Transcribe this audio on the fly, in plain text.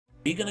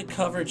Are you going to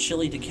cover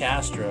Chille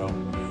Decastro?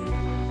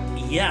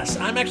 Yes,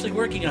 I'm actually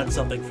working on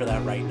something for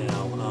that right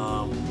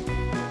now.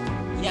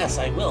 Yes,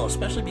 I will,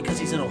 especially because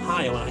he's in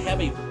Ohio, and I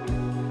have a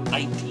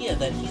idea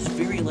that he's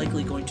very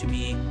likely going to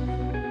be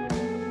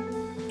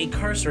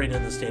incarcerated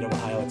in the state of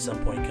Ohio at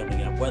some point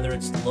coming up, whether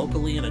it's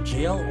locally in a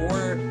jail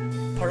or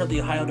part of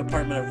the Ohio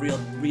Department of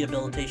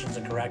Rehabilitations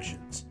and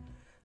Corrections.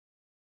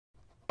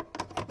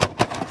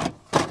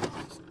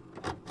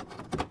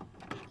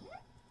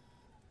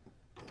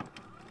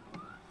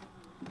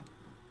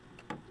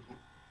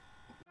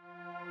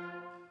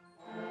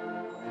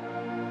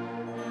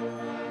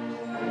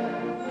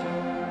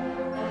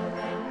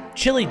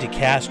 Chille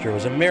Decastro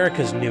is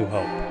America's new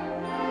hope.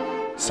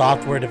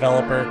 Software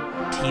developer,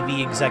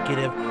 TV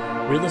executive,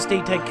 real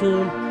estate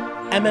tycoon,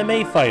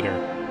 MMA fighter,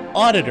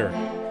 auditor,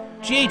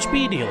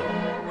 GHB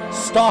dealer,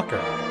 stalker,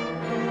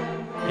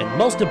 and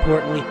most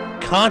importantly,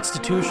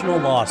 constitutional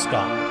law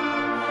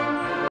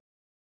scholar.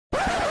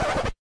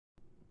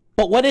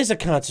 But what is a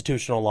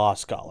constitutional law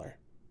scholar?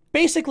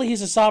 Basically,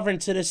 he's a sovereign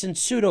citizen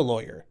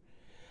pseudo-lawyer.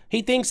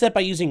 He thinks that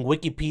by using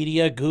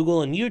Wikipedia,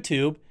 Google, and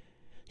YouTube,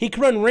 he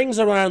can run rings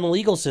around the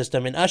legal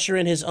system and usher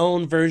in his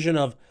own version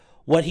of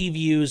what he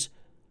views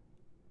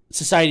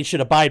society should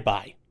abide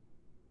by,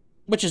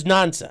 which is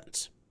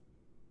nonsense.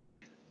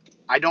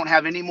 I don't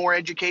have any more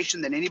education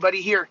than anybody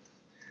here.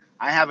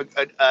 I have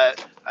a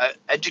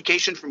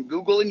education from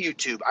Google and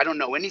YouTube. I don't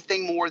know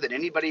anything more than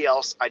anybody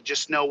else. I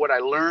just know what I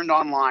learned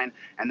online,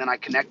 and then I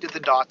connected the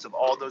dots of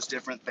all those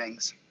different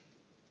things.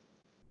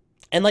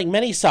 And like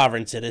many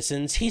sovereign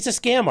citizens, he's a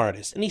scam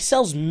artist, and he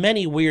sells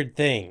many weird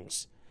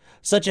things,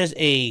 such as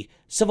a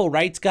civil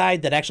rights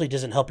guide that actually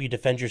doesn't help you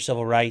defend your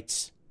civil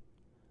rights,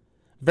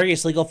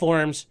 various legal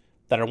forms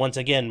that are once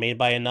again made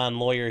by a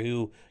non-lawyer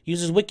who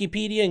uses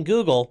Wikipedia and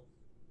Google,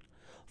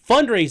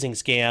 fundraising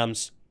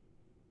scams,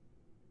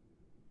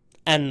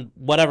 and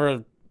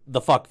whatever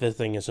the fuck this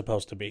thing is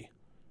supposed to be.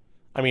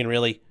 I mean,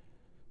 really,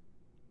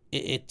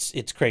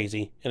 it's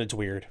crazy and it's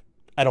weird.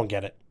 I don't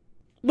get it.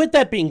 With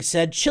that being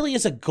said, Chille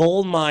is a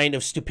gold mine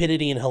of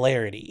stupidity and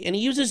hilarity, and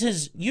he uses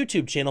his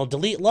YouTube channel,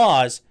 Delete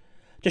Laws,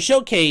 to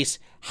showcase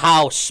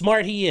how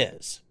smart he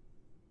is.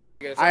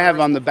 I have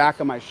on the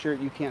back of my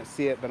shirt, you can't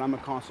see it, but I'm a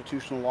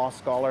constitutional law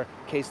scholar,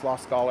 case law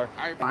scholar.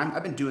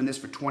 I've been doing this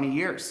for 20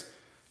 years.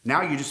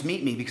 Now you just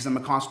meet me because I'm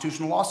a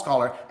constitutional law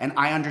scholar and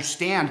I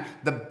understand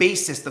the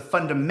basis, the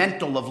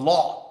fundamental of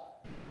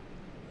law.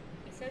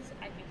 He says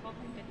I can call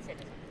him good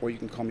citizen. Or you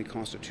can call me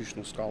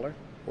constitutional scholar,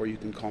 or you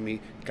can call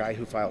me guy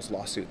who files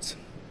lawsuits.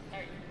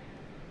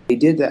 They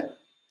did that.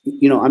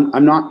 You know,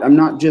 I'm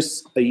not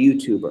just a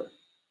YouTuber.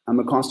 I'm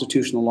a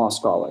constitutional law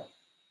scholar.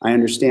 I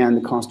understand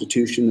the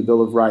Constitution, the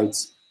Bill of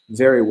Rights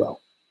very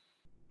well.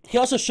 He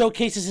also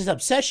showcases his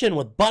obsession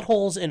with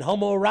buttholes and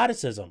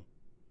homoeroticism.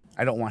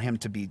 I don't want him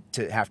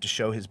to have to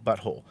show his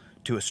butthole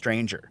to a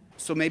stranger.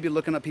 So maybe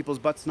looking at people's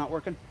butts not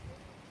working?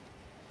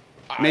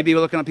 Maybe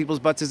looking at people's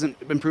butts isn't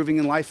improving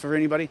in life for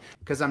anybody?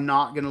 Because I'm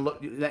not going to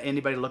let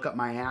anybody look up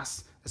my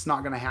ass. It's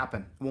not going to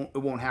happen. It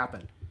won't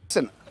happen.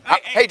 Listen,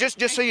 hey, just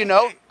so you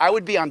know, I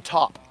would be on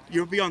top.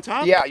 You'll be on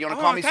top? Yeah, you want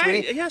to call me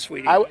sweetie? Yeah,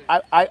 sweetie.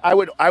 I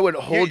would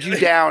hold you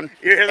down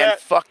and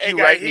fuck you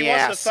right in the ass.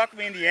 He wants to fuck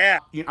me in the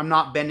ass. I'm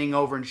not bending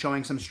over and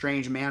showing some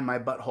strange man my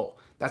butthole.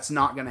 That's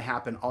not going to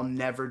happen. I'll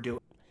never do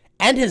it.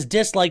 And his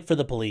dislike for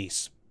the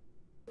police.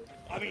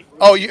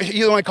 Oh, you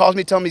the one who calls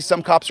me telling me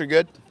some cops are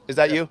good? Is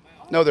that you?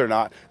 No, they're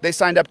not. They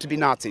signed up to be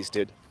Nazis,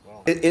 dude.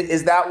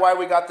 Is that why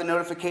we got the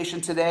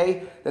notification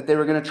today that they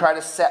were going to try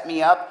to set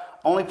me up?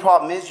 Only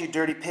problem is, you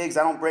dirty pigs,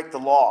 I don't break the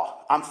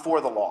law. I'm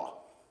for the law.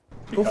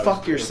 Go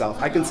fuck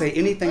yourself. I can say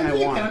anything I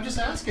want. I'm just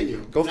asking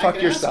you. Go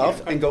fuck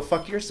yourself and go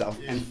fuck yourself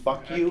and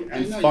fuck you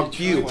and fuck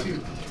you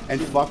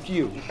and fuck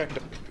you.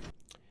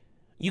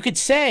 You could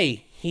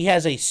say he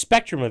has a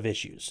spectrum of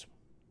issues.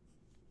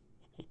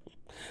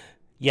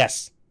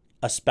 Yes,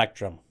 a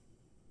spectrum.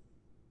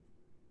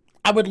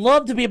 I would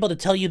love to be able to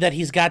tell you that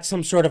he's got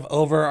some sort of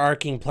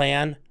overarching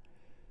plan,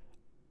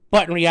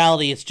 but in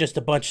reality it's just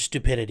a bunch of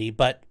stupidity,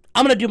 but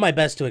I'm going to do my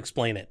best to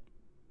explain it.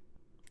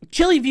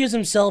 Chille views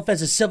himself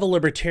as a civil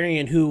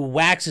libertarian who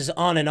waxes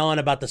on and on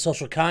about the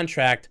social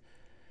contract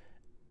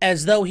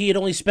as though he had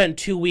only spent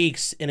 2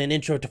 weeks in an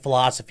intro to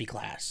philosophy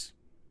class.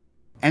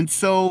 And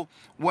so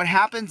what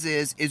happens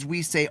is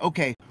we say,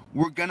 okay,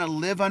 we're going to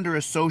live under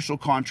a social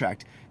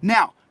contract.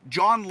 Now,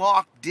 John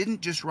Locke didn't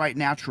just write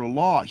natural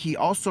law. He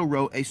also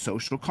wrote a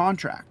social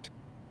contract.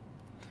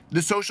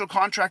 The social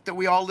contract that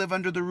we all live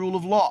under the rule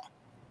of law.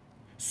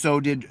 So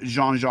did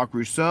Jean-Jacques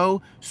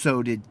Rousseau.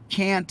 So did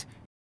Kant.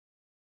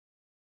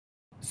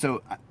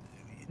 So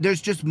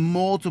there's just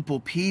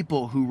multiple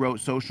people who wrote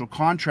social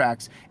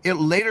contracts.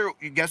 Later,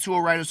 guess who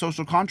will write a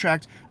social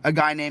contract? A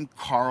guy named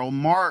Karl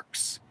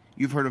Marx.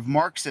 You've heard of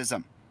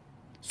Marxism,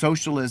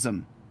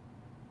 socialism,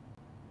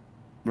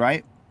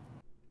 right?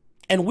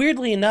 And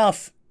weirdly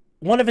enough,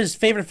 one of his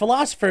favorite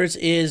philosophers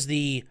is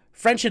the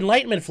French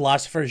Enlightenment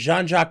philosopher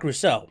Jean-Jacques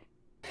Rousseau.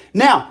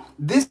 Now,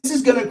 this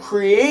is going to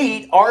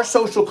create our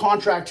social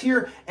contract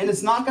here, and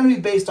it's not going to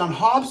be based on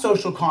Hobbes'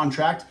 social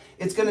contract.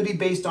 It's going to be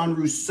based on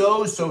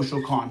Rousseau's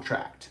social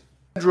contract.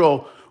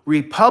 Federal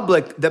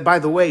republic that, by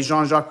the way,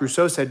 Jean-Jacques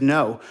Rousseau said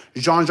no.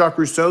 Jean-Jacques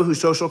Rousseau,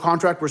 whose social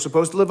contract we're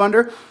supposed to live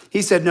under,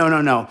 he said no,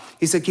 no, no.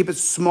 He said keep it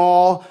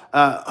small,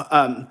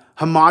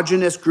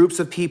 homogenous groups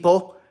of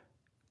people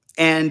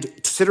and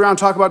sit around and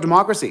talk about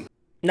democracy.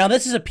 Now,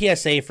 this is a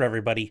PSA for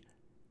everybody.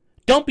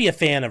 Don't be a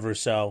fan of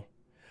Rousseau.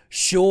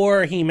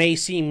 Sure, he may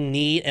seem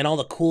neat, and all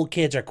the cool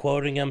kids are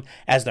quoting him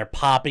as they're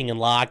popping and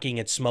locking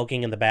and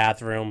smoking in the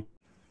bathroom.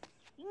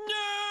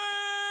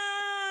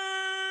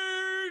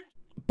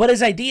 But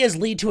his ideas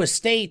lead to a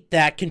state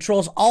that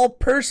controls all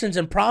persons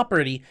and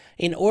property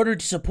in order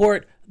to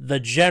support the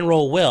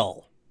general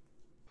will.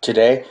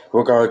 Today,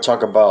 we're going to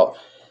talk about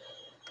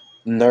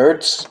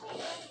nerds.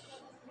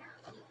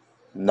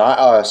 Not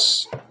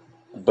us,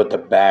 but the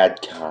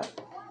bad kind.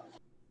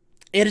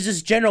 It is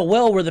this general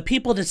will where the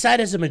people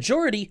decide as a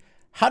majority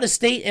how the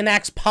state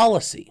enacts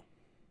policy.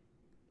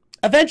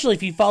 Eventually,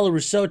 if you follow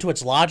Rousseau to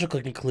its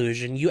logical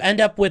conclusion, you end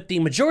up with the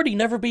majority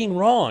never being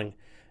wrong,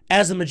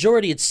 as the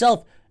majority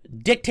itself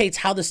dictates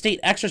how the state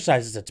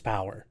exercises its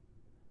power.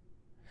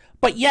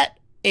 But yet,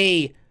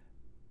 a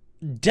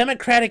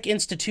democratic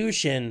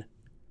institution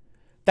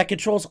that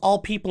controls all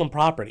people and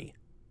property.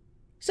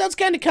 Sounds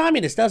kind of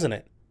communist, doesn't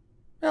it?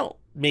 Well,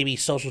 maybe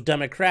social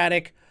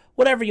democratic,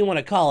 whatever you want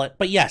to call it,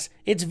 but yes,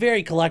 it's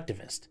very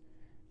collectivist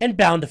and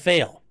bound to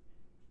fail.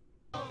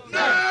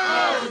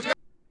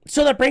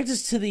 So that brings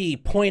us to the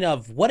point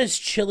of what is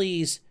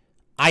Chile's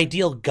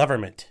ideal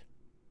government?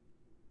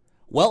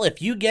 Well,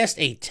 if you guessed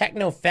a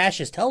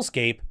techno-fascist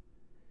hellscape,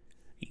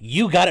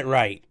 you got it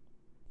right.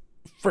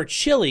 For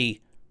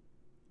Chile,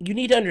 you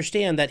need to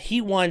understand that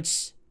he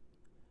wants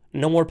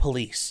no more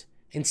police.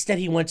 Instead,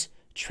 he wants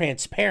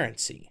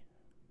transparency.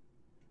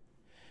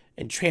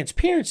 And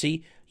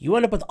transparency, you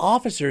end up with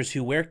officers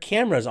who wear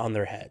cameras on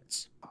their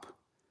heads.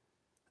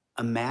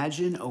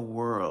 Imagine a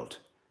world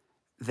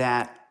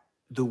that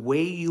the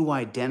way you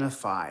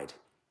identified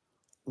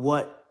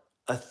what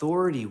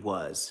authority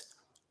was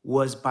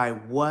by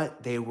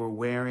what they were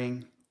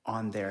wearing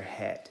on their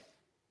head.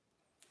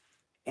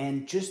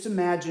 And just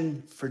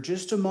imagine, for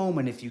just a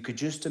moment, if you could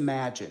just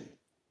imagine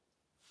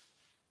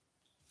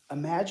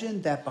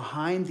that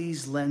behind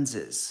these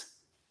lenses,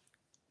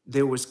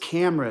 there was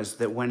cameras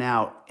that went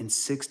out in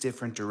 6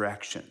 different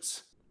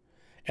directions.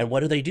 And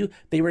what do?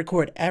 They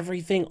record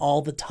everything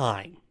all the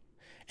time.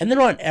 And they're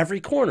on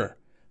every corner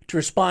to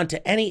respond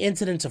to any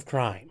incidents of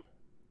crime.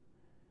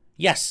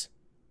 Yes,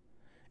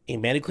 a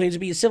man who claims to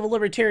be a civil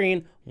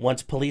libertarian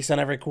wants police on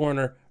every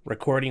corner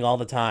recording all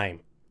the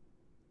time.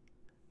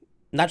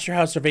 Not sure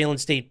how a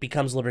surveillance state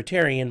becomes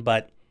libertarian,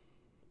 but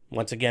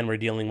once again, we're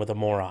dealing with a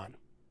moron.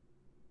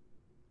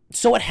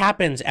 So what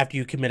happens after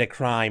you commit a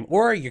crime,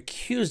 or you're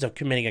accused of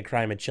committing a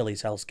crime in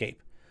Chile's hellscape?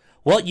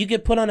 Well, you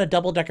get put on a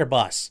double-decker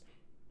bus.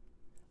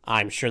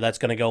 I'm sure that's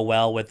going to go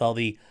well with all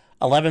the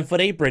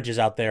 11-foot-8 bridges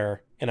out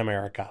there in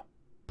America.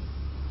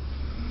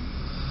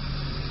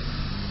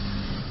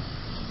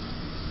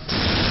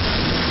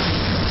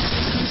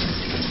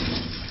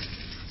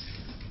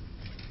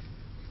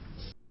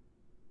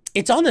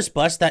 It's on this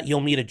bus that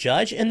you'll meet a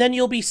judge, and then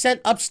you'll be sent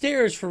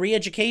upstairs for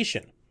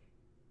re-education.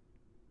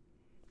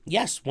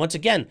 Yes, once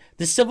again,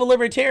 the civil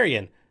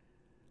libertarian.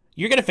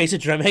 You're going to face a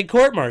drumhead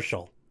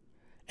court-martial.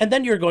 And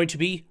then you're going to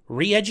be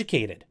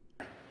re-educated.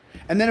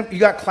 And then you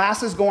got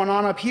classes going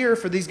on up here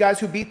for these guys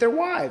who beat their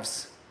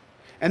wives.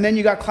 And then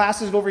you got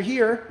classes over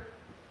here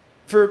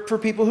for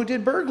people who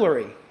did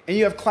burglary. And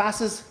you have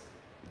classes,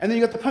 and then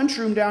you got the punch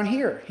room down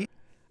here.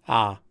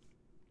 I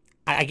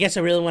guess I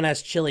really want to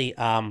ask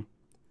Chille,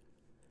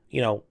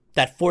 you know,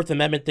 that Fourth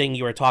Amendment thing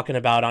you were talking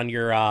about on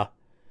your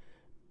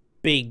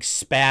big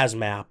spaz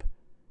map.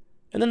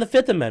 And then the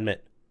Fifth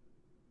Amendment.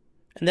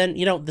 And then,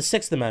 you know, the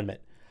Sixth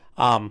Amendment.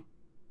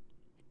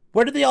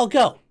 Where did they all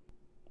go?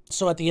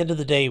 So at the end of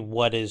the day,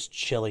 what is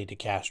Chille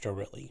Decastro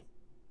really?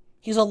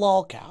 He's a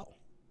lol cow.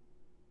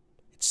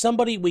 It's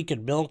somebody we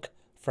could milk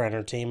for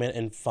entertainment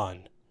and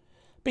fun.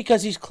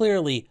 Because he's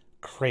clearly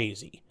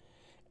crazy.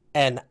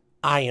 And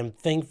I am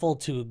thankful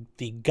to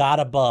the God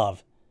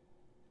above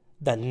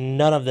that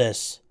none of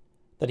this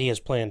that he has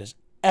planned is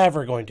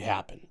ever going to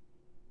happen.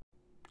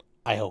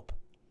 I hope.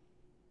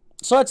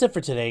 So that's it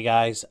for today,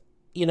 guys.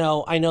 You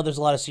know, I know there's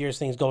a lot of serious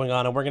things going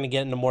on, and we're going to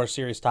get into more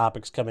serious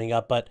topics coming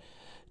up, but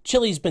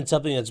Chille's been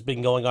something that's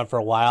been going on for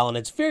a while, and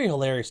it's very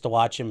hilarious to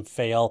watch him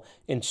fail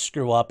and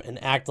screw up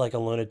and act like a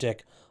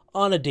lunatic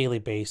on a daily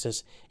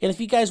basis. And if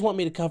you guys want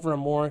me to cover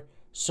him more,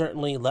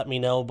 certainly let me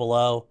know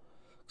below,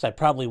 because I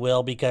probably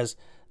will, because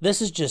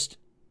this is just,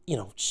 you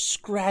know,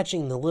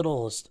 scratching the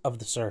littlest of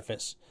the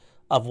surface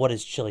of what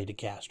is Chille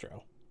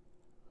Decastro.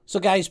 So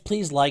guys,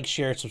 please like,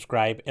 share,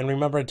 subscribe, and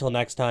remember, until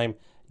next time,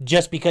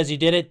 just because you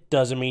did it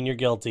doesn't mean you're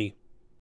guilty.